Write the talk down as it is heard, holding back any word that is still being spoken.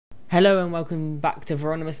Hello and welcome back to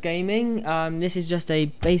Veronimus Gaming. This is just a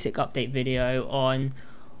basic update video on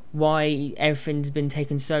why everything's been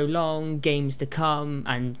taking so long, games to come,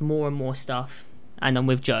 and more stuff. And I'm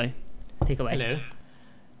with Joe. Take away. Hello.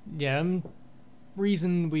 Yeah,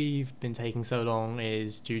 reason we've been taking so long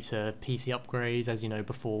is due to PC upgrades. As you know,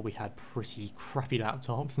 before we had pretty crappy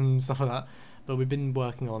laptops and stuff like that, but we've been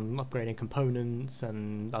working on upgrading components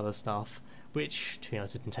and other stuff, which, to be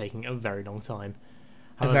honest, has been taking a very long time.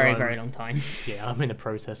 However, a very long time. Yeah, I'm in the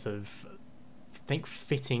process of, I think,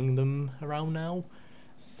 fitting them around now,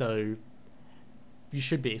 so you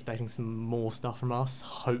should be expecting some more stuff from us,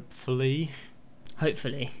 hopefully.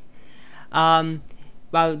 Well,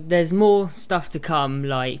 there's more stuff to come.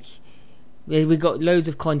 Like, we got loads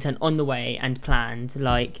of content on the way and planned.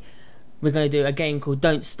 Like, we're going to do a game called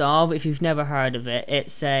Don't Starve. If you've never heard of it,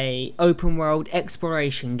 it's a open world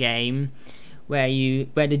exploration game where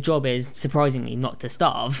the job is, surprisingly, not to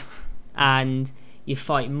starve, and you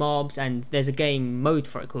fight mobs, and there's a game mode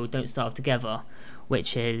for it called Don't Starve Together,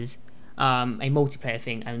 which is a multiplayer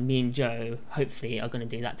thing, and me and Joe hopefully are going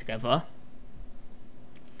to do that together.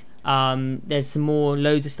 There's some more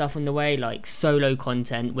loads of stuff on the way, like solo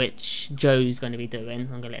content, which Joe's going to be doing. I'm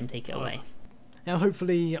going to let him take it away. Now,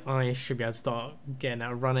 hopefully, I should be able to start getting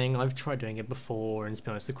that running. I've tried doing it before, and to be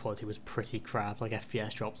honest, the quality was pretty crap, like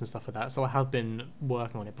FPS drops and stuff like that. So I have been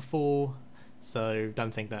working on it before, so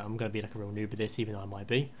don't think that I'm going to be like a real noob at this, even though I might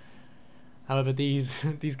be. However, these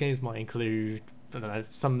games might include, I don't know,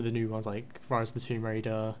 some of the new ones like Rise of the Tomb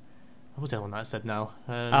Raider. What was the one that I said now?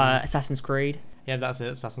 Assassin's Creed. Yeah, that's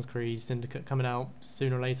it. Assassin's Creed Syndicate coming out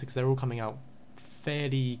sooner or later, because they're all coming out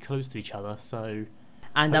fairly close to each other. So.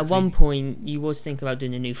 And hopefully, at one point, you was thinking about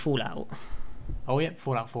doing a new Fallout. Oh yeah,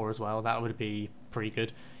 Fallout 4 as well. That would be pretty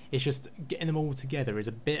good. It's just getting them all together is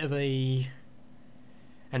a bit of a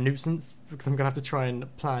nuisance, because I'm gonna have to try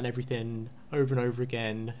and plan everything over and over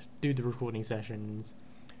again, do the recording sessions,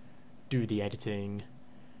 do the editing,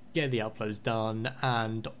 get the uploads done,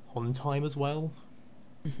 and on time as well.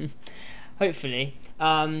 Hopefully.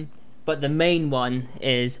 But the main one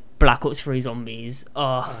is Black Ops 3 Zombies.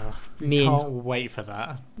 Can't wait for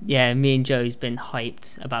that. Yeah, me and Joe's been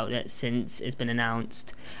hyped about it since it's been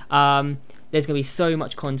announced. There's going to be so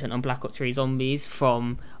much content on Black Ops 3 Zombies,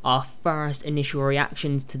 from our first initial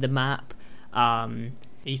reactions to the map.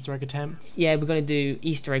 Easter egg attempts. Yeah, we're going to do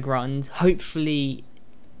Easter egg runs. Hopefully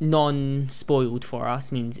non-spoiled for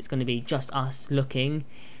us, means it's going to be just us looking.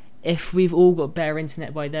 If we've all got better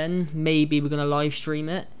internet by then, maybe we're going to live stream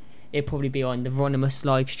it. It'll probably be on the Veronimus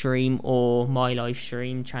live stream or my live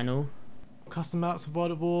stream channel. Custom maps of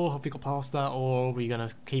World at War, have we got past that, or are we going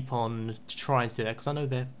to keep on trying to do that? Because I know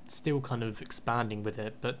they're still kind of expanding with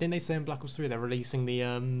it, but didn't they say in Black Ops 3 they're releasing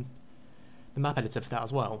the map editor for that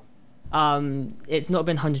as well? It's not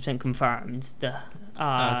been 100% confirmed.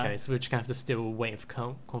 Okay, so we're just going to have to still wait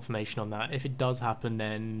for confirmation on that. If it does happen,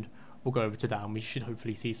 then we'll go over to that, and we should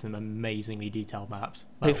hopefully see some amazingly detailed maps.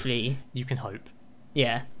 Well, hopefully. You can hope.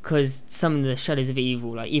 Yeah, because some of the Shadows of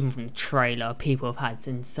Evil, like even from the trailer, people have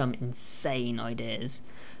had some insane ideas,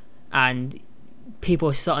 and people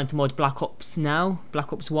are starting to mod Black Ops now,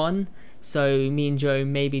 Black Ops 1. So me and Joe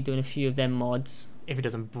may be doing a few of them mods. If it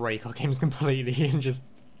doesn't break our games completely and just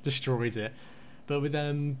destroys it. But with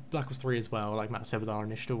Black Ops 3 as well, like Matt said with our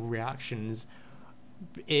initial reactions,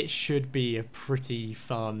 it should be a pretty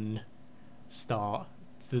fun start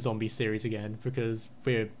to the zombie series again, because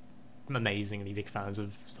we're amazingly big fans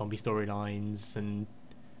of zombie storylines and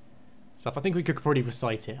stuff. I think we could probably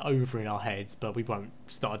recite it over in our heads, but we won't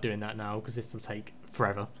start doing that now, because this will take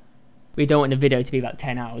forever. We don't want the video to be about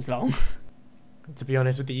 10 hours long. To be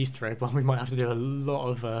honest, with the Easter egg one, we might have to do a lot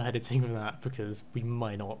of editing for that, because we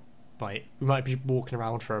might not, like, we might be walking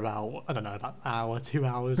around for about, I don't know, about an hour, 2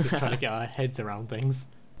 hours, just trying to get our heads around things.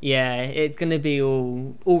 Yeah, it's going to be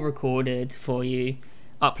all recorded for you,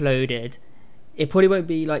 uploaded. It probably won't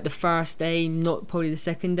be like the first day, not probably the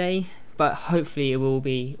second day, but hopefully it will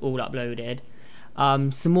be all uploaded.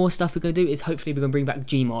 Some more stuff we're going to do is hopefully we're going to bring back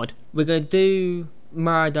Gmod. We're going to do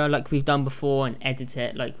Murder like we've done before, and edit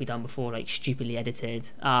it like we've done before, like stupidly edited.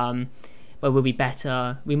 But we'll be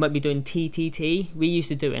better. We might be doing TTT. We used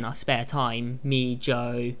to do it in our spare time. Me,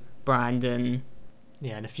 Joe, Brandon.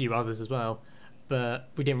 Yeah, and a few others as well. But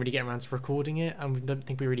we didn't really get around to recording it, and we don't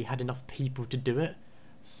think we really had enough people to do it.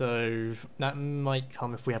 So that might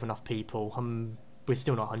come if we have enough people. We're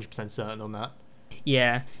still not 100% certain on that.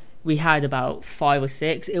 Yeah, we had about 5 or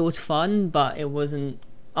 6. It was fun, but it wasn't.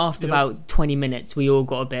 After about 20 minutes, we all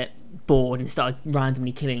got a bit bored and started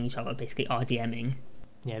randomly killing each other, basically RDMing.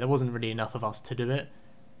 Yeah, there wasn't really enough of us to do it.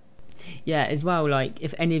 Yeah, as well, like,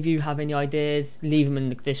 if any of you have any ideas, leave them in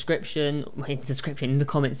the description, in the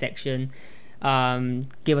comment section.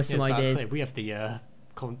 Give us some ideas. Say, we have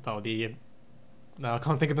no, I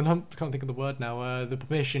can't think of the word now. The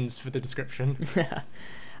permissions for the description.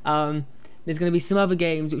 There's going to be some other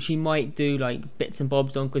games which we might do like bits and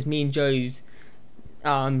bobs on, because me and Joe's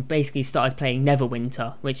basically started playing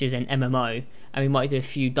Neverwinter, which is an MMO, and we might do a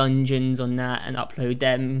few dungeons on that and upload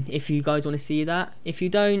them if you guys want to see that. If you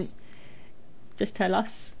don't, just tell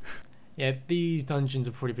us. Yeah, these dungeons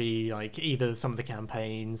will probably be like either some of the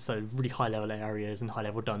campaigns, so really high level areas and high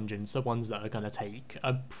level dungeons, so ones that are going to take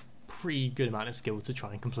a pretty good amount of skill to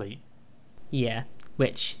try and complete. Yeah,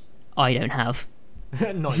 which I don't have.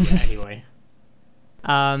 Not yet, anyway.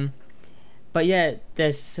 But yeah,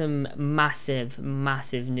 there's some massive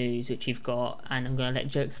news which you've got, and I'm going to let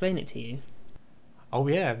Joe explain it to you. Oh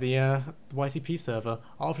yeah, the YCP server.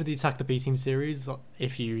 After the Attack the B-Team series,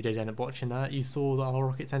 if you did end up watching that, you saw that our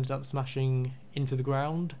rockets ended up smashing into the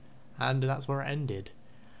ground, and that's where it ended.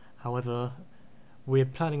 However, we're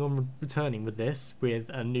planning on returning with this with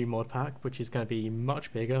a new mod pack, which is going to be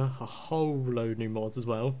much bigger, a whole load of new mods as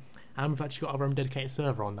well, and we've actually got our own dedicated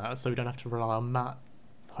server on that, so we don't have to rely on Matt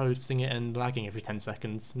hosting it and lagging every 10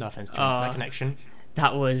 seconds. No offense to your internet connection.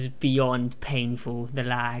 That was beyond painful, the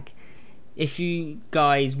lag. If you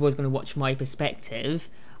guys was going to watch my perspective,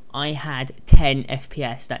 I had 10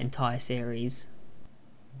 FPS that entire series.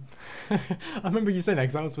 I remember you saying that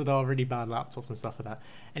because that was with our really bad laptops and stuff like that.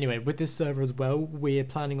 Anyway, with this server as well, we're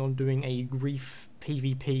planning on doing a grief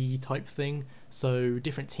PvP type thing. So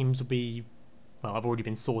different teams will be, well, I've already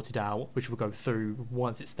been sorted out, which we'll go through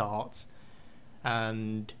once it starts.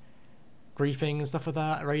 And griefing and stuff like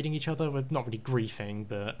that, raiding each other. Well, not really griefing,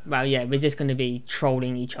 but... Well, yeah, we're just going to be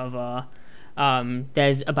trolling each other.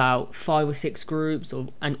 There's about 5 or 6 groups,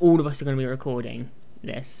 and all of us are going to be recording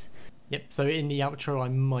this. Yep, so in the outro I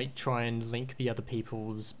might try and link the other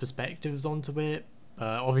people's perspectives onto it.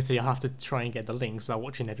 Obviously I'll have to try and get the links without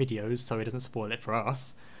watching their videos, so it doesn't spoil it for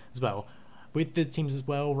us as well. With the teams as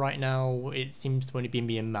well, right now it seems to only be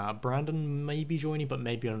me and Matt. Brandon may be joining, but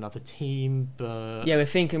maybe on another team, but... Yeah, we're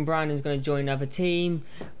thinking Brandon's going to join another team,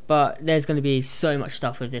 but there's going to be so much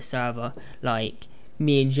stuff with this server. Like,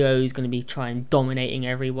 me and Joe's going to be trying dominating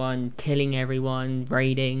everyone, killing everyone,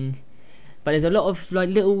 raiding. But there's a lot of like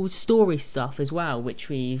little story stuff as well, which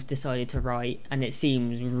we've decided to write, and it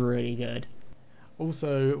seems really good.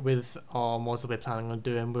 Also, with our mods that we're planning on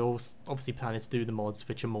doing, we're obviously planning to do the mods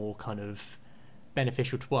which are more kind of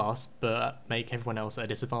beneficial to us, but make everyone else at a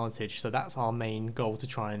disadvantage. So that's our main goal, to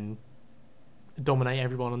try and dominate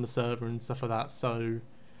everyone on the server and stuff like that. So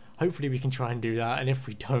hopefully we can try and do that, and if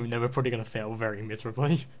we don't, then we're probably going to fail very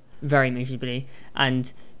miserably. Very miserably.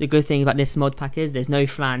 And the good thing about this mod pack is there's no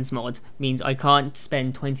flans mod, means I can't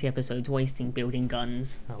spend 20 episodes wasting building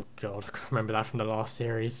guns. Oh god, I remember that from the last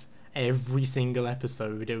series. Every single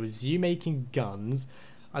episode it was you making guns.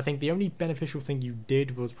 I think the only beneficial thing you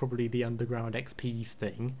did was probably the underground XP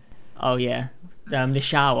thing. Oh yeah, the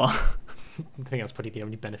shower. I think that's probably the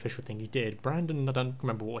only beneficial thing you did. Brandon, I don't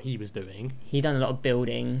remember what he was doing. He done a lot of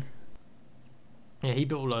building. Yeah, he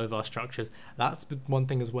built a lot of our structures. That's one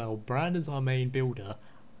thing as well. Brandon's our main builder,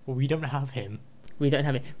 but we don't have him. We don't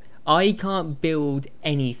have it. I can't build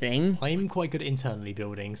anything. I'm quite good at internally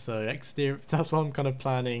building, so exterior. That's why I'm kind of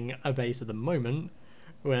planning a base at the moment,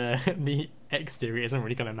 where the exterior isn't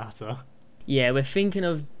really going to matter. Yeah, we're thinking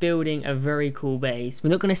of building a very cool base.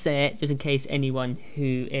 We're not going to say it, just in case anyone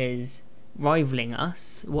who is rivaling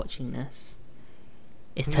us watching this.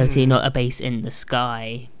 It's totally not a base in the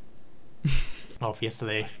sky.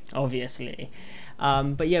 Obviously.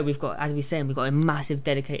 But yeah, we've got, as we said, we've got a massive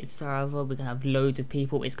dedicated server. We're going to have loads of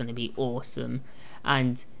people. It's going to be awesome.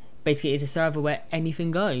 And basically it's a server where anything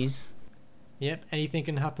goes. Yep, anything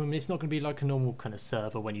can happen. It's not going to be like a normal kind of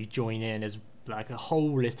server when you join in. There's like a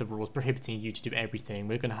whole list of rules prohibiting you to do everything.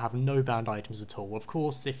 We're going to have no banned items at all. Of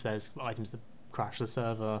course, if there's items that crash the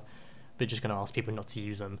server, we're just going to ask people not to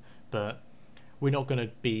use them. But we're not going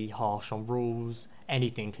to be harsh on rules.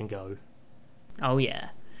 Anything can go. Oh yeah,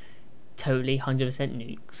 totally 100%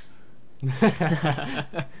 nukes.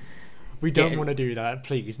 We don't want to do that,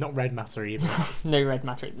 please. Not red matter either. No red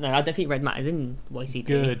matter. No, I don't think red matter is in YCP.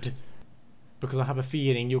 Good, because I have a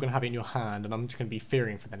feeling you're going to have it in your hand, and I'm just going to be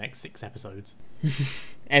fearing for the next 6 episodes.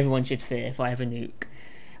 Everyone should fear if I have a nuke.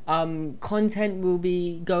 Content will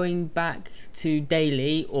be going back to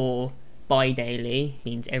daily or bi-daily,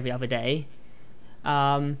 means every other day,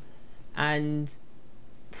 and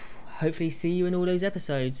hopefully see you in all those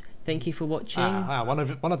episodes. Thank you for watching. One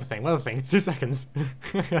other thing. 2 seconds.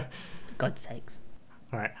 God's sakes.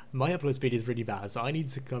 Alright, my upload speed is really bad, so I need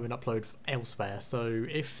to go and upload elsewhere, so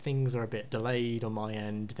if things are a bit delayed on my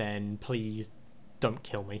end, then please don't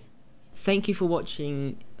kill me. Thank you for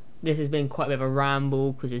watching. This has been quite a bit of a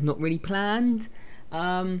ramble because it's not really planned.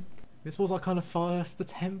 This was our kind of first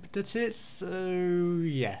attempt at it, so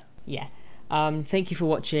yeah. Yeah. Thank you for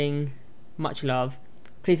watching. Much love.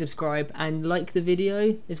 Please subscribe and like the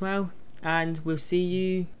video as well. And we'll see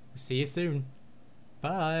you See you soon.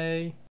 Bye.